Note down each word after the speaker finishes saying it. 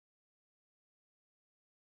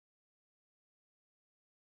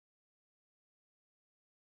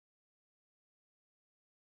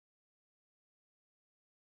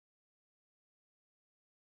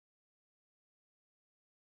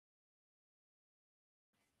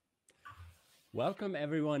Welcome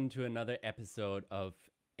everyone to another episode of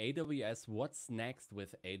AWS What's Next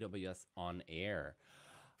with AWS on Air.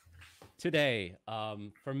 Today,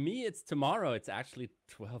 for me, it's tomorrow. It's actually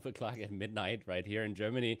 12 o'clock at midnight right here in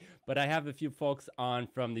Germany, but I have a few folks on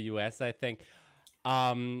from the US, I think.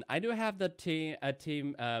 I do have a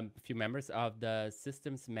few members of the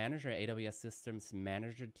systems manager, AWS systems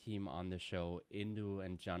manager team on the show, Indhu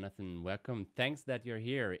and Jonathan. Welcome. Thanks that you're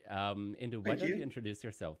here. Indhu, why Thank don't you you. introduce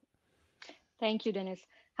yourself? Thank you, Dennis.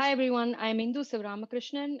 Hi, everyone. I'm Indhu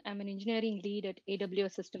Sivaramakrishnan. I'm an engineering lead at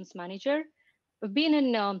AWS Systems Manager. I've been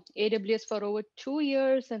in AWS for over 2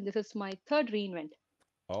 years, and this is my third reinvent.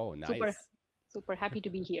 Oh, Super, nice. super happy to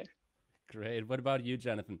be here. Great. What about you,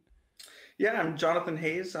 Jonathan? Yeah, I'm Jonathan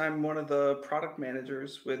Hayes. I'm one of the product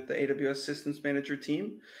managers with the AWS Systems Manager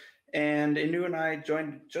team. And Inu and I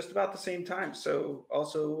joined just about the same time. So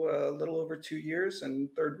also a little over 2 years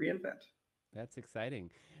and third reinvent. That's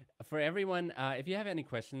exciting. For everyone, if you have any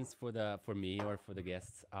questions for me or for the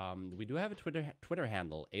guests, we do have a Twitter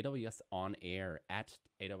handle, AWS on Air at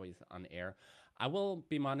AWS on Air. I will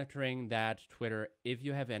be monitoring that Twitter. If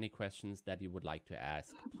you have any questions that you would like to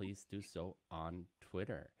ask, please do so on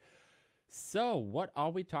Twitter. So, what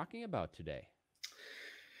are we talking about today?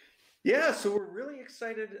 Yeah, so we're really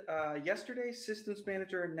excited. Yesterday, Systems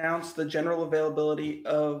Manager announced the general availability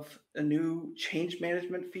of a new change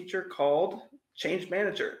management feature called Change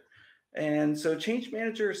Manager. And so Change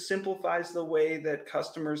Manager simplifies the way that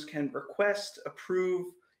customers can request, approve,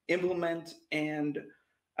 implement,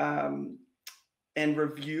 um, and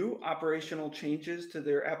review operational changes to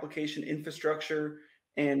their application infrastructure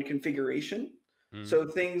and configuration. Mm. So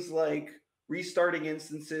things like restarting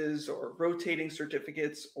instances or rotating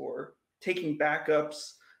certificates or taking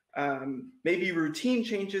backups, maybe routine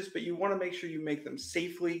changes, but you want to make sure you make them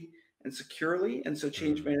safely and securely. And so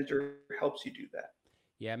Change Manager helps you do that.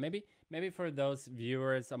 Yeah, maybe for those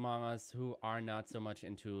viewers among us who are not so much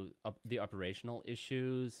into the operational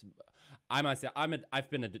issues, I must say I've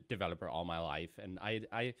been a developer all my life, and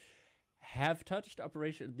I have touched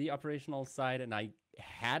the operational side, and I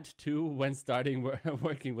had to when starting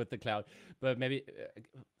working with the cloud. But maybe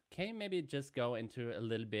can you maybe just go into a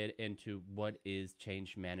little bit into what is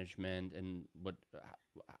change management and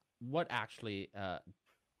what actually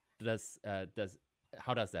does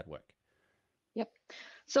how does that work? Yep.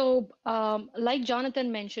 So, like Jonathan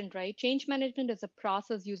mentioned, right, change management is a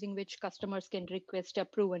process using which customers can request,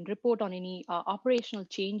 approve, and report on any operational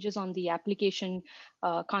changes on the application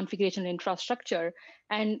configuration infrastructure.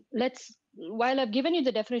 And while I've given you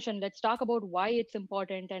the definition, let's talk about why it's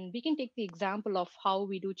important. And we can take the example of how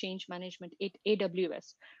we do change management at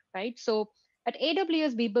AWS, right? So, at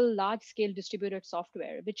AWS, we build large-scale distributed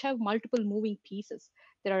software, which have multiple moving pieces.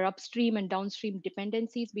 There are upstream and downstream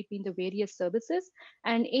dependencies between the various services,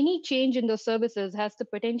 and any change in those services has the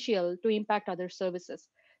potential to impact other services.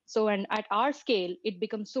 So, and at our scale, it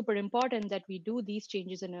becomes super important that we do these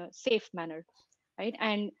changes in a safe manner, right?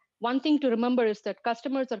 And one thing to remember is that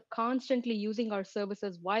customers are constantly using our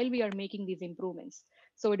services while we are making these improvements.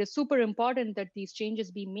 So it is super important that these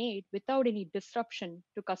changes be made without any disruption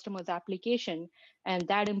to customers' application. And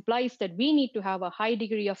that implies that we need to have a high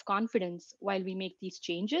degree of confidence while we make these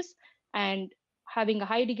changes. And having a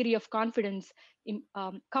high degree of confidence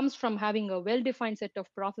comes from having a well-defined set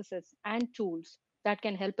of processes and tools that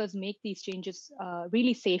can help us make these changes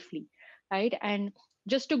really safely, right? And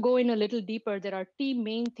just to go in a little deeper, there are three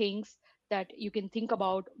main things that you can think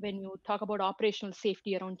about when you talk about operational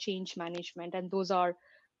safety around change management. And those are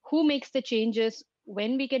who makes the changes,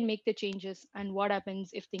 when we can make the changes, and what happens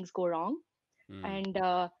if things go wrong. And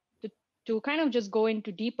to kind of just go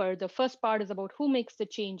into deeper, the first part is about who makes the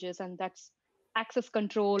changes, and that's access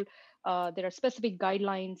control. There are specific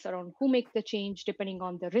guidelines around who make the change depending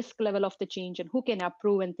on the risk level of the change and who can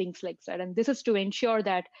approve and things like that. And this is to ensure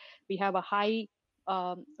that we have a high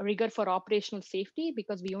rigor for operational safety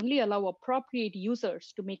because we only allow appropriate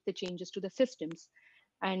users to make the changes to the systems.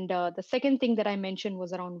 And the second thing that I mentioned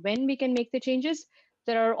was around when we can make the changes.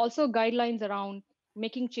 There are also guidelines around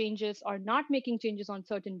making changes or not making changes on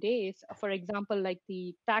certain days. For example, like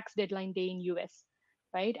the tax deadline day in US,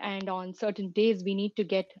 right? And on certain days, we need to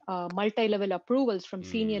get multi-level approvals from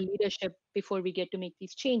senior leadership before we get to make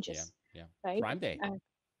these changes, yeah. right? Prime Day.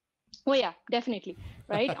 Oh yeah, definitely,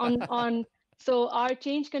 right? On so our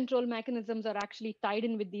change control mechanisms are actually tied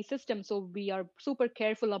in with these systems. So we are super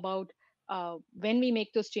careful about when we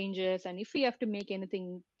make those changes, and if we have to make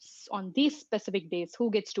anything on these specific days, who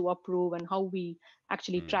gets to approve and how we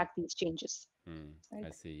actually track these changes. Right?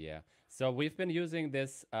 I see. Yeah. So we've been using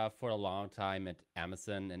this for a long time at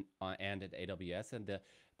Amazon and at AWS, and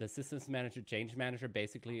the the systems manager, change manager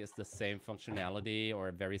basically is the same functionality or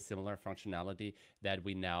a very similar functionality that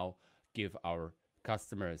we now give our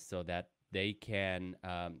customers so that they can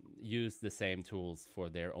use the same tools for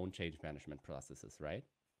their own change management processes, right?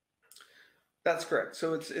 That's correct.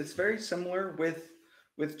 So it's very similar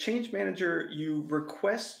with Change Manager. You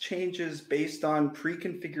request changes based on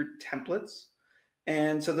pre-configured templates,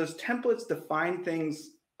 and so those templates define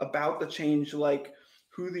things about the change, like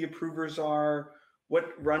who the approvers are,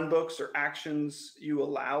 what runbooks or actions you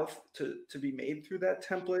allow to be made through that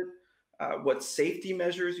template, what safety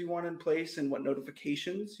measures you want in place, and what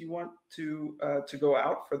notifications you want to go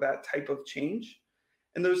out for that type of change.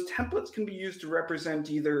 And those templates can be used to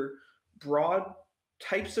represent either broad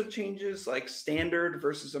types of changes like standard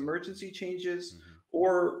versus emergency changes,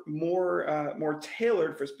 or more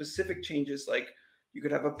tailored for specific changes, like you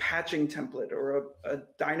could have a patching template or a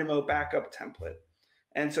Dynamo backup template.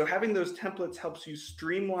 And so having those templates helps you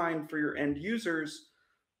streamline for your end users,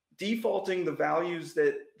 defaulting the values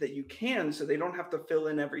that you can so they don't have to fill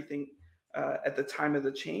in everything at the time of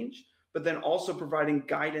the change, but then also providing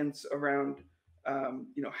guidance around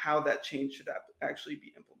how that change should actually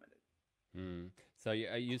be implemented. So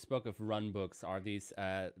you spoke of runbooks. Are these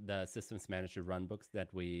the systems manager runbooks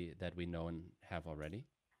that we know and have already?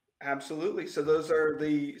 Absolutely. So those are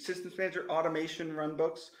the systems manager automation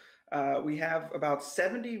runbooks. We have about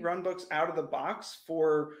 70 runbooks out of the box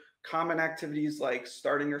for common activities like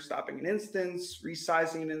starting or stopping an instance,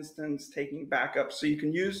 resizing an instance, taking backups. So you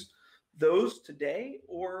can use those today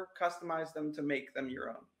or customize them to make them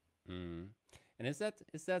your own. And is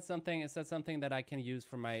that something that I can use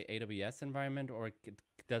for my AWS environment, or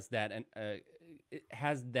does that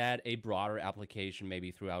has that a broader application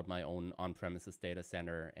maybe throughout my own on-premises data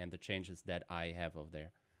center and the changes that I have over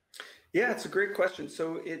there? Yeah, it's a great question.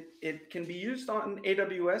 So it can be used on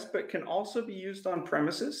AWS, but can also be used on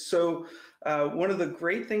premises. So one of the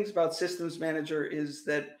great things about Systems Manager is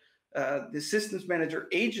that the Systems Manager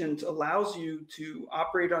agent allows you to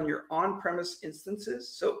operate on your on-premise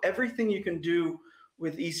instances. So everything you can do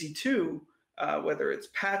with EC2, whether it's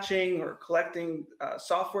patching or collecting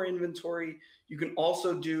software inventory, you can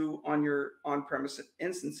also do on your on-premise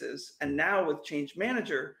instances. And now with Change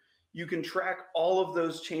Manager, you can track all of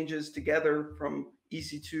those changes together from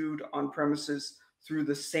EC2 to on-premises through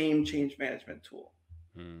the same change management tool.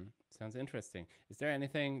 Sounds interesting. Is there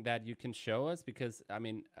anything that you can show us? Because, I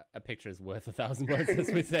mean, a picture is worth 1,000 words,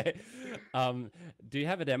 as we say. Do you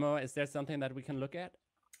have a demo? Is there something that we can look at?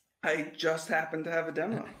 I just happen to have a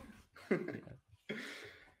demo.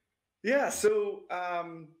 Yeah, so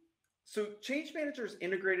Change Manager is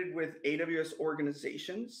integrated with AWS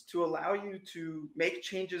organizations to allow you to make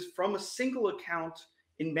changes from a single account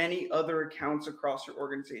in many other accounts across your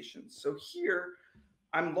organization. So here,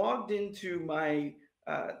 I'm logged into my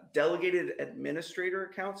delegated administrator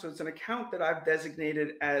account. So it's an account that I've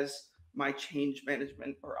designated as my change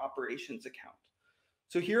management or operations account.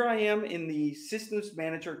 So here I am in the Systems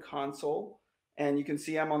Manager console, and you can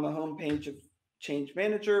see I'm on the home page of Change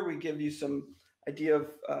Manager. We give you some idea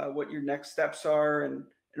of what your next steps are and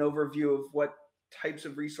an overview of what types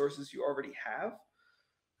of resources you already have.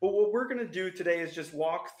 But what we're going to do today is just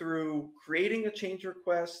walk through creating a change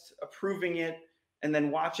request, approving it, and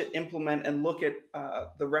then watch it implement and look at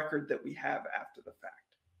the record that we have after the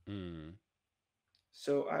fact.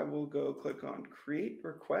 So I will go click on Create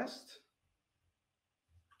Request.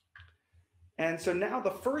 And so now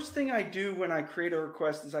the first thing I do when I create a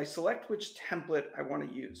request is I select which template I want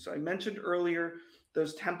to use. So I mentioned earlier,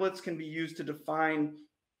 those templates can be used to define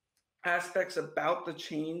aspects about the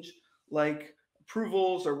change, like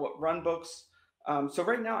approvals or what runbooks. So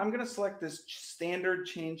right now I'm going to select this standard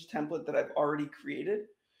change template that I've already created.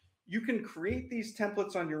 You can create these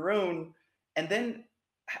templates on your own and then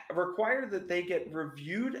require that they get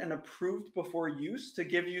reviewed and approved before use to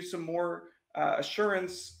give you some more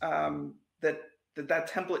assurance that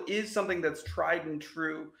template is something that's tried and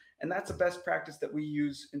true. And that's a best practice that we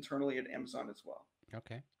use internally at Amazon as well.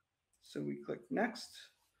 Okay. So we click Next.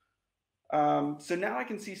 So now I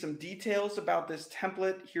can see some details about this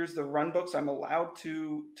template. Here's the runbooks I'm allowed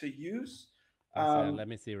to use. Let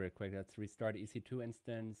me see real quick. Let's restart EC2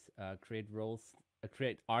 instance, create roles,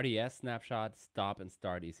 create RDS snapshot, stop and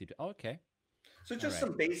start EC2. Oh, okay. So just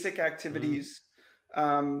some basic activities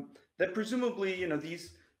that presumably,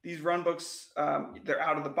 these runbooks, they're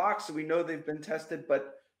out of the box, so we know they've been tested,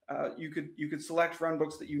 but you could select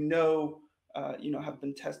runbooks that have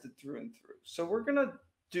been tested through and through. So we're gonna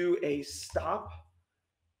do a stop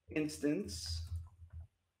instance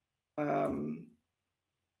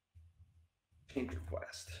change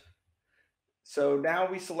request. So now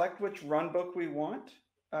we select which runbook we want.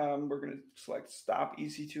 We're going to select stop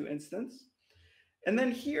EC2 instance. And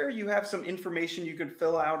then here you have some information you could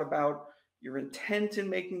fill out about your intent in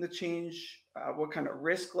making the change, what kind of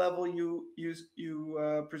risk level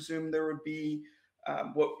you presume there would be,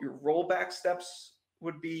 what your rollback steps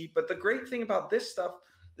would be. But the great thing about this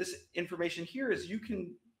information here is you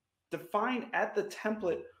can define at the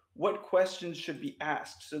template what questions should be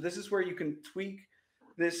asked. So this is where you can tweak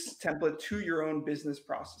this template to your own business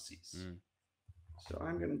processes. So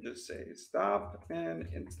I'm going to just say stop an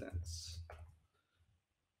instance.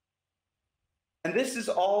 And this is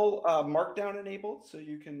all Markdown enabled, so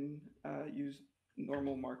you can use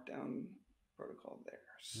normal Markdown protocol there.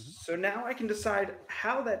 So now I can decide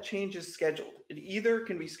how that change is scheduled. It either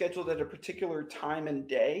can be scheduled at a particular time and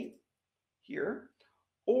day here,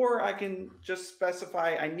 or I can just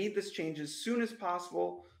specify I need this change as soon as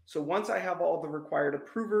possible. So once I have all the required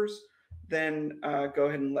approvers, then go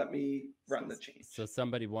ahead and let me run the change. So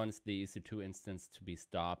somebody wants the EC2 instance to be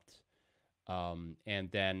stopped,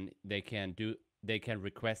 and then they can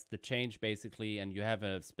request the change basically, and you have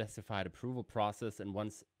a specified approval process. And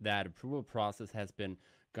once that approval process has been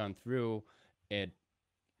gone through, it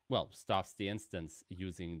stops the instance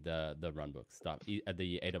using the runbook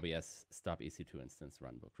the AWS stop EC2 instance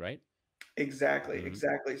runbook, right? Exactly,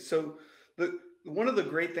 exactly. So one of the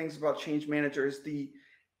great things about Change Manager is the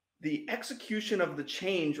execution of the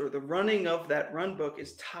change or the running of that runbook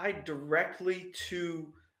is tied directly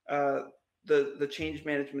to the change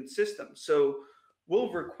management system. So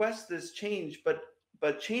we'll request this change, but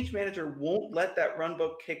Change Manager won't let that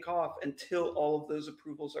runbook kick off until all of those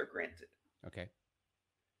approvals are granted. Okay.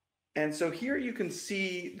 And so here you can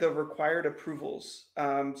see the required approvals.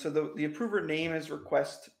 So the approver name is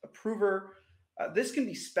request approver. This can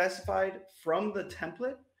be specified from the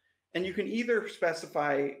template, and you can either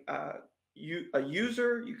specify a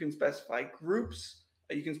user, you can specify groups,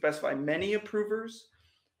 you can specify many approvers.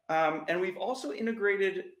 And we've also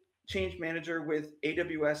integrated Change Manager with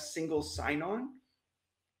AWS single sign-on.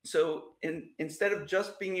 So instead of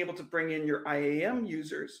just being able to bring in your IAM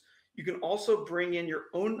users, you can also bring in your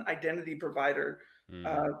own identity provider.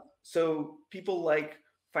 So people like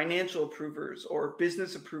financial approvers or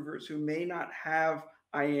business approvers who may not have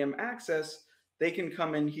IAM access, they can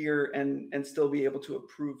come in here and still be able to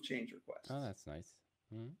approve change requests. Oh, that's nice.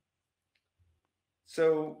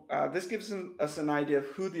 So this gives us an idea of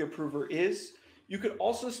who the approver is. You could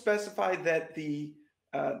also specify that the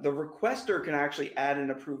requester can actually add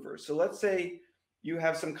an approver. So let's say you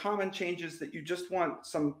have some common changes that you just want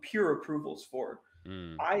some peer approvals for.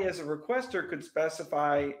 I, as a requester, could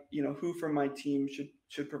specify, who from my team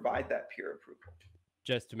should provide that peer approval.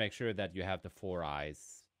 Just to make sure that you have the 4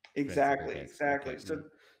 eyes. Exactly. Okay.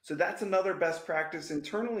 So that's another best practice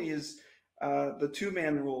internally is the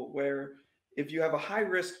 2-man rule, where if you have a high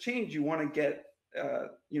risk change, you want to get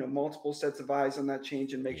multiple sets of eyes on that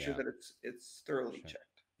change and make sure that it's thoroughly checked.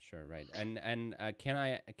 Sure, right. And can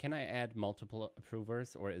I add multiple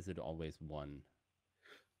approvers, or is it always one?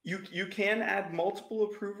 You can add multiple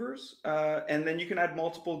approvers, and then you can add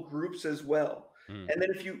multiple groups as well. And then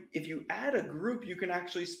if you add a group, you can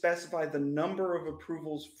actually specify the number of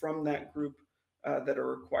approvals from that group that are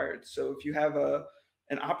required. So if you have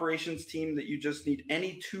an operations team that you just need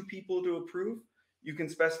any 2 people to approve, you can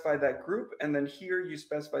specify that group, and then here you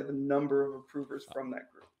specify the number of approvers from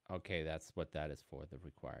that group. Okay, that's what that is for, the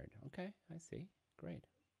required. Okay, I see. Great.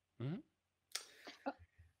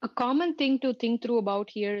 A common thing to think through about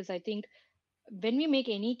here is, I think, when we make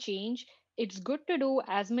any change, it's good to do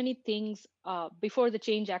as many things before the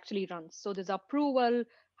change actually runs. So there's approval,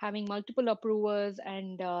 having multiple approvers,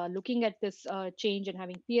 and looking at this change and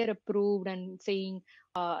having peer approved and saying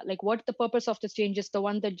what the purpose of this change is, the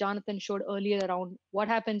one that Jonathan showed earlier around what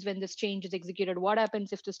happens when this change is executed, what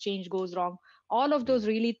happens if this change goes wrong. All of those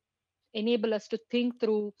really enable us to think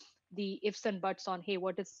through the ifs and buts on, hey,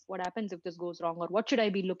 what happens if this goes wrong, or what should I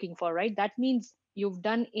be looking for, right? That means you've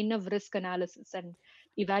done enough risk analysis and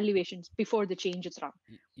evaluations before the change is run.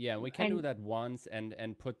 Yeah, we can do that once and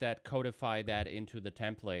codify that into the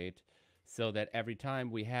template, so that every time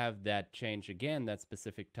we have that change again, that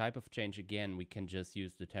specific type of change again, we can just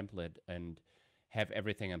use the template and have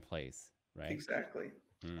everything in place, right? Exactly.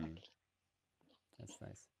 That's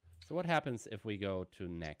nice. So what happens if we go to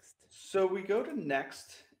next? So we go to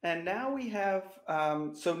next, and now we have,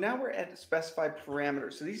 so now we're at specified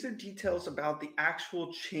parameters. So these are details about the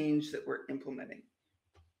actual change that we're implementing.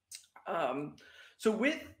 So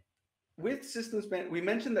with Systems Manager, we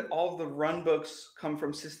mentioned that all of the runbooks come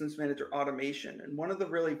from Systems Manager automation. And one of the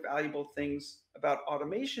really valuable things about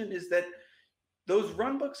automation is that those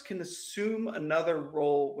runbooks can assume another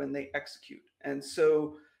role when they execute. And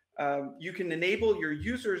so you can enable your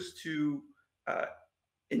users to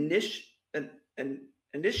initiate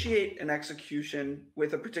an execution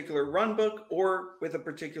with a particular runbook or with a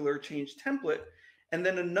particular change template, and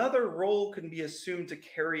then another role can be assumed to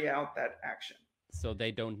carry out that action. So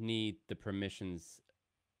they don't need the permissions.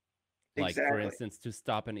 Like, for Exactly. instance, to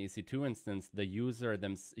stop an EC2 instance, the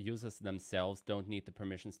users themselves don't need the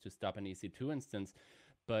permissions to stop an EC2 instance,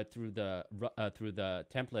 but through the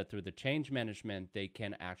template, through the change management, they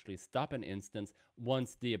can actually stop an instance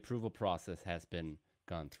once the approval process has been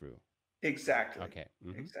gone through. Exactly. Okay.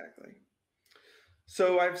 Exactly.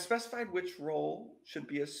 So I've specified which role should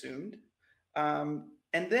be assumed.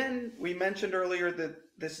 And then we mentioned earlier that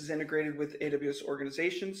this is integrated with AWS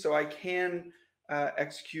organization, so I can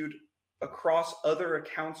execute across other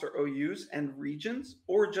accounts or OUs and regions,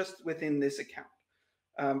 or just within this account.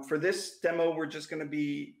 For this demo, we're just going to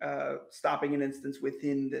be stopping an instance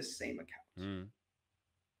within this same account.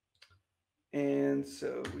 And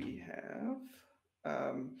so we have,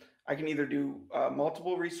 I can either do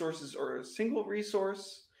multiple resources or a single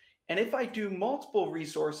resource. And if I do multiple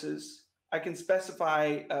resources, I can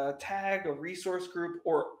specify a tag, a resource group,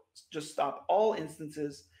 or just stop all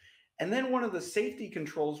instances. And then one of the safety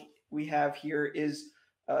controls we have here is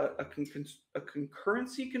a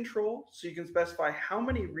concurrency control. So you can specify how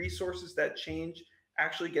many resources that change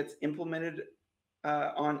actually gets implemented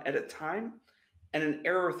on at a time, and an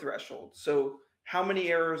error threshold. So how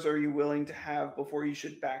many errors are you willing to have before you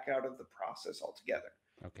should back out of the process altogether?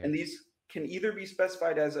 Okay. And these can either be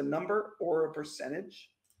specified as a number or a percentage.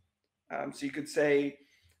 So you could say,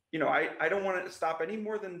 you know, I don't want to stop any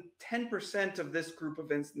more than 10% of this group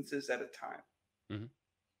of instances at a time.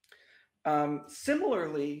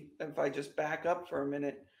 Similarly, if I just back up for a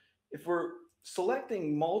minute, if we're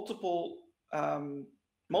selecting multiple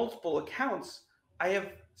accounts, I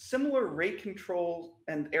have similar rate control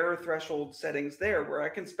and error threshold settings there, where I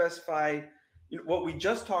can specify, you know, what we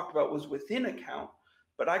just talked about was within account,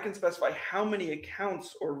 but I can specify how many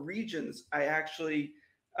accounts or regions I actually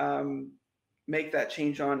make that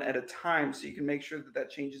change on at a time, so you can make sure that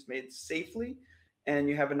that change is made safely and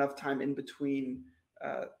you have enough time in between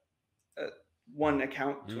one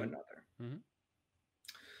account to another.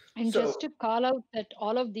 And so, just to call out that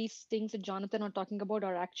all of these things that Jonathan are talking about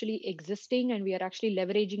are actually existing, and we are actually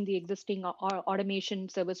leveraging the existing automation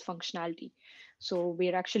service functionality. So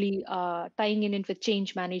we're actually tying in with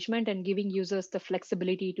change management and giving users the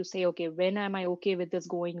flexibility to say, okay, when am I okay with this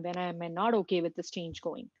going? When am I not okay with this change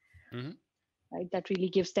going? Right? That really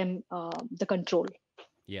gives them the control.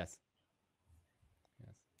 Yes.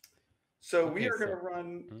 So we are going to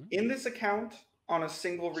run in this account on a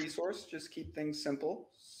single resource, just keep things simple.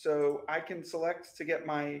 So I can select to get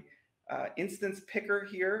my instance picker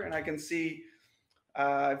here, and I can see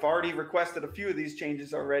I've already requested a few of these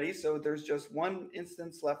changes already, so there's just one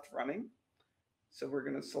instance left running. So we're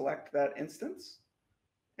going to select that instance,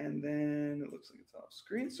 and then it looks like it's off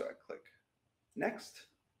screen, so I click next.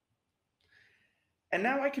 And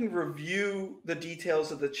now I can review the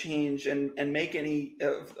details of the change and make any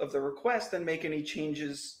of the request and make any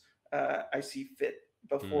changes I see fit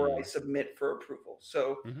before I submit for approval.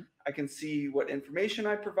 So I can see what information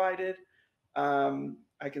I provided.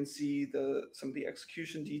 I can see some of the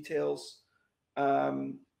execution details.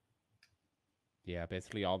 Yeah,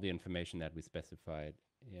 basically all the information that we specified.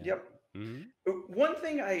 Yeah. Yep. One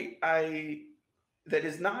thing that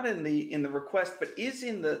is not in the request but is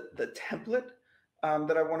in the template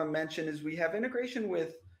that I want to mention is we have integration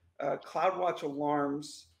with CloudWatch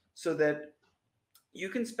alarms, so that you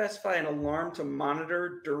can specify an alarm to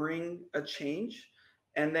monitor during a change.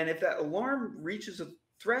 And then if that alarm reaches a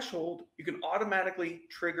threshold, you can automatically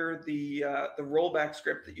trigger the rollback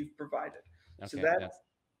script that you've provided. Okay,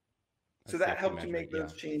 so that helps you make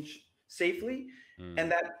those change safely.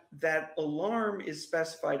 And that alarm is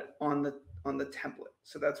specified on the template.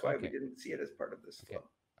 So that's why we didn't see it as part of this flow.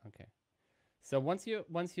 Okay. So once you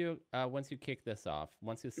kick this off,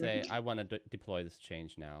 once you say, I want to deploy this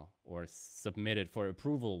change now, or submit it for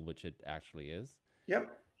approval, which it actually is.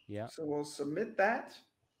 Yep. Yeah. So we'll submit that.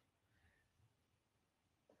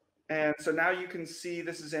 And so now you can see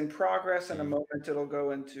this is in progress. In a moment, it'll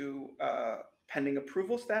go into pending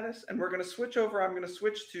approval status. And we're going to switch over. I'm going to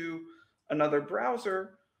switch to another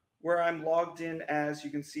browser where I'm logged in. As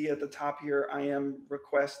you can see at the top here, I am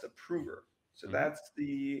request approver. So that's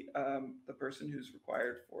the person who's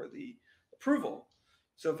required for the approval.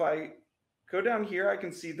 So if I go down here, I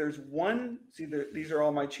can see there's one. See, these are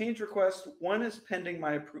all my change requests. One is pending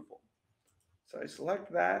my approval. So I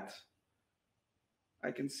select that.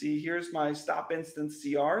 I can see here's my stop instance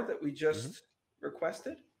CR that we just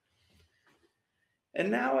requested. And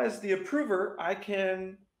now as the approver, I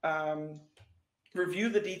can review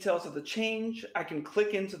the details of the change. I can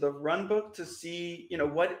click into the runbook to see,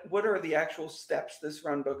 what are the actual steps this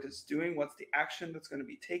runbook is doing? What's the action that's going to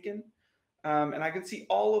be taken? And I can see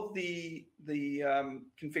all of the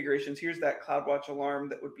configurations. Here's that CloudWatch alarm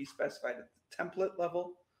that would be specified at the template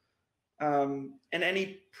level, and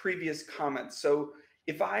any previous comments. So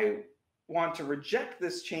if I want to reject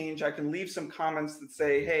this change, I can leave some comments that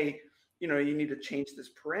say, hey, you need to change this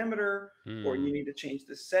parameter, or you need to change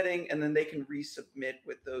this setting, and then they can resubmit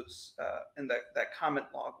with those, and that comment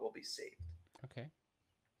log will be saved. Okay.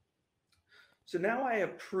 So now I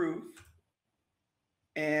approve,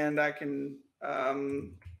 and I can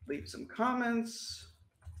leave some comments.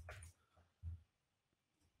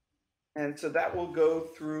 And so that will go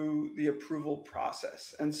through the approval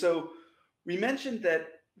process. And so we mentioned that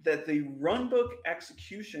the runbook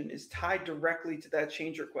execution is tied directly to that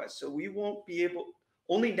change request. So we won't be able,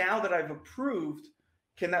 only now that I've approved,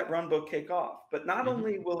 can that runbook kick off. But not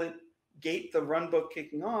only will it gate the runbook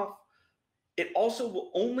kicking off, it also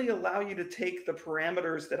will only allow you to take the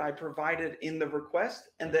parameters that I provided in the request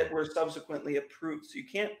and that were subsequently approved. So you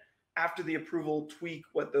can't, after the approval, tweak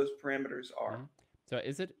what those parameters are. So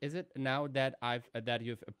is it now that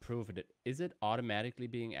you've approved it, is it automatically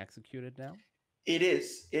being executed now? It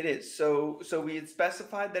is. So we had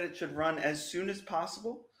specified that it should run as soon as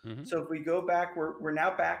possible. So if we go back, we're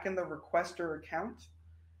now back in the requester account.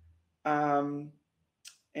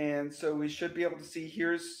 And so we should be able to see,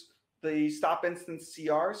 here's the stop instance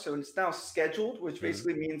CR. So it's now scheduled, which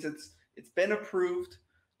basically means it's been approved.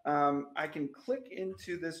 I can click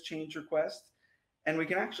into this change request, and we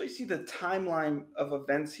can actually see the timeline of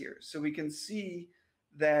events here. So we can see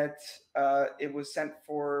that it was sent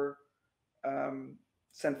for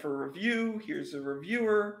review. Here's a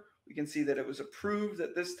reviewer. We can see that it was approved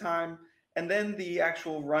at this time, and then the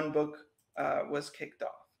actual runbook was kicked off.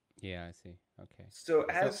 Yeah, I see. Okay. So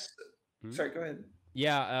sorry, go ahead.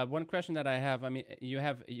 Yeah, one question that I have. I mean, you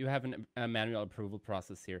have a manual approval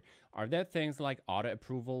process here. Are there things like auto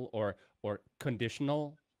approval or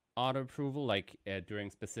conditional auto approval, like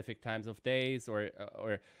during specific times of days, or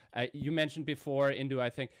you mentioned before, Indhu, I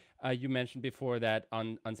think you mentioned before that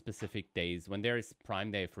on specific days when there is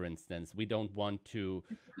Prime Day, for instance, we don't want to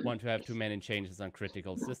have too many changes on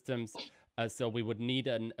critical systems. So we would need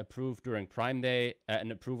an approve during Prime Day, a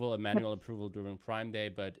manual approval during Prime Day,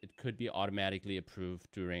 but it could be automatically approved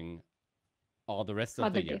during all the rest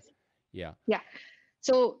of the year. Yeah. Yeah.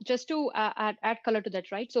 So just to add color to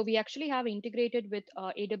that, right? So we actually have integrated with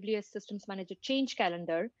AWS Systems Manager Change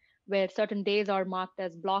Calendar, where certain days are marked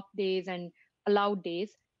as block days and allowed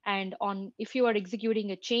days. And if you are executing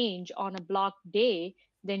a change on a block day,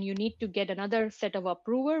 then you need to get another set of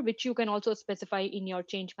approver, which you can also specify in your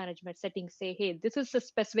change management settings. Say, hey, this is a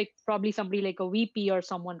specific, probably somebody like a VP or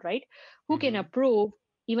someone, right, who can approve,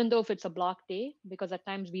 even though if it's a block day, because at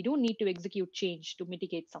times we do need to execute change to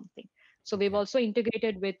mitigate something. So we've also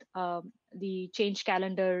integrated with the change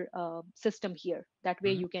calendar system here. That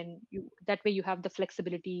way you have the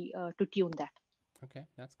flexibility to tune that. Okay,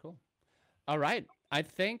 that's cool. All right. I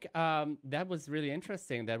think that was really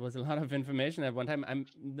interesting. That was a lot of information at one time.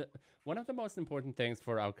 One of the most important things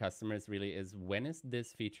for our customers really is, when is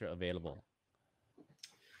this feature available?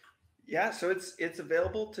 Yeah, so it's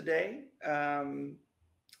available today.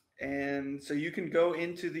 And so you can go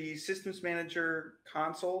into the Systems Manager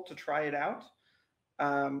console to try it out.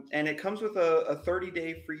 And it comes with a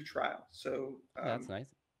 30-day free trial. So that's nice.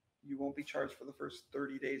 You won't be charged for the first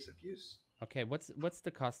 30 days of use. Okay, what's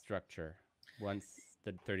the cost structure once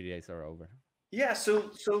the 30 days are over? Yeah,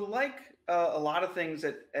 so like a lot of things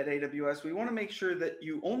at AWS, we want to make sure that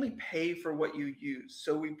you only pay for what you use.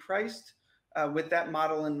 So we priced with that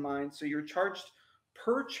model in mind. So you're charged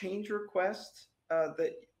per change request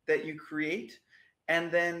that you create,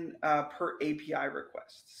 and then per API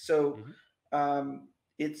request. So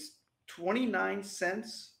it's 29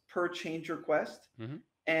 cents per change request.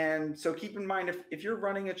 And so keep in mind, if you're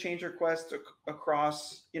running a change request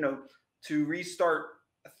across, to restart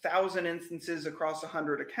 1,000 instances across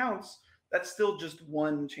 100 accounts, that's still just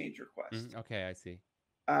one change request. Okay, I see.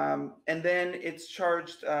 And then it's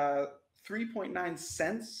charged 3.9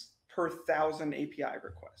 cents per 1,000 API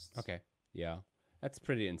requests. Okay, yeah, that's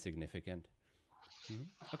pretty insignificant.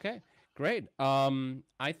 Okay, great.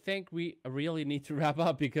 I think we really need to wrap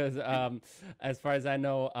up because as far as I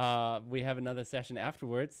know, we have another session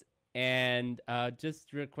afterwards. And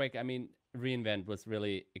just real quick, I mean, reInvent was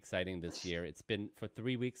really exciting this year. It's been for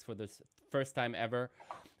 3 weeks for the first time ever.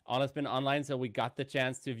 all has been online, so we got the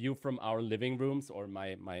chance to view from our living rooms or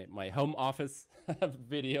my home office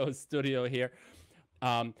video studio here.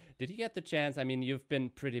 Did you get the chance? I mean, you've been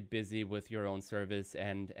pretty busy with your own service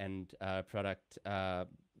and product,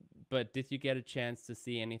 but did you get a chance to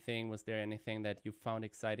see anything? Was there anything that you found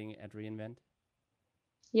exciting at reInvent?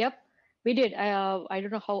 Yep, we did. I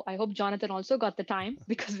don't know how. I hope Jonathan also got the time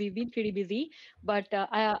because we've been pretty busy. But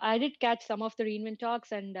I did catch some of the reInvent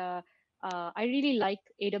talks, and I really like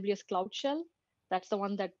AWS Cloud Shell. That's the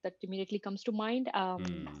one that immediately comes to mind.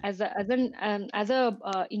 Hmm. As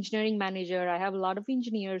a engineering manager, I have a lot of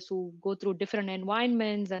engineers who go through different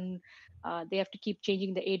environments, and they have to keep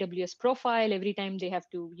changing the AWS profile every time they have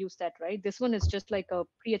to use that. Right? This one is just like a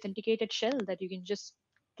pre-authenticated shell that you can just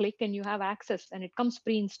click and you have access, and it comes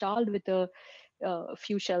pre-installed with a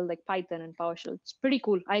few shell like Python and PowerShell. It's pretty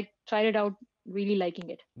cool. I tried it out, really liking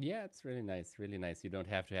it. Yeah, it's really nice, really nice. You don't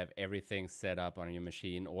have to have everything set up on your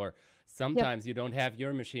machine, or Yep, sometimes you don't have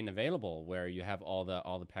your machine available where you have all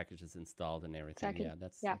the packages installed and everything. exactly. Yeah,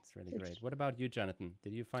 Yeah, that's really it's great. What about you, Jonathan?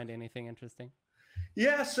 Did you find anything interesting?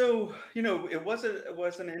 Yeah, so it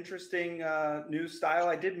was an interesting news style.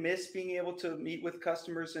 I did miss being able to meet with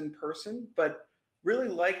customers in person, but really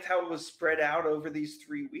liked how it was spread out over these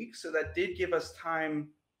 3 weeks. So that did give us time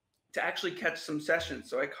to actually catch some sessions.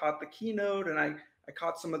 So I caught the keynote and I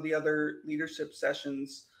caught some of the other leadership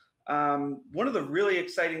sessions. One of the really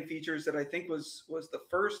exciting features that I think was the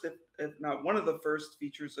first, if not one of the first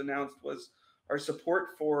features announced, was our support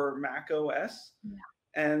for Mac OS. yeah.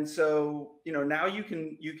 And so, now you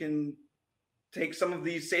can take some of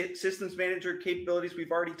these systems manager capabilities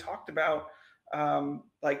we've already talked about,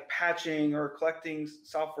 like patching or collecting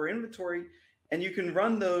software inventory, and you can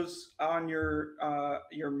run those on your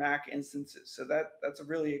Mac instances. So that's a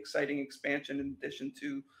really exciting expansion in addition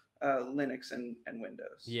to Linux and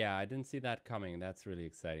Windows. Yeah, I didn't see that coming. That's really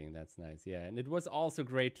exciting. That's nice. Yeah, and it was also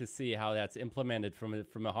great to see how that's implemented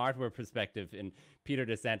from a hardware perspective. In Peter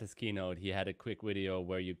DeSantis' keynote, he had a quick video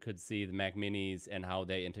where you could see the Mac Minis and how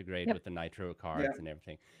they integrate Yep. with the Nitro Yeah. cards and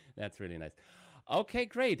everything. That's really nice. Okay,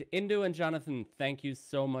 great. Indu and Jonathan, thank you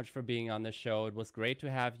so much for being on the show. It was great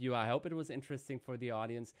to have you. I hope it was interesting for the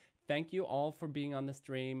audience. Thank you all for being on the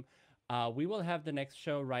stream. We will have the next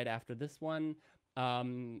show right after this one.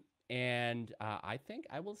 Um, and I think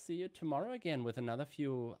I will see you tomorrow again with another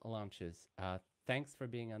few launches. Thanks for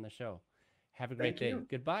being on the show. Have a great Thank day. you.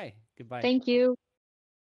 Goodbye. Goodbye. Thank you.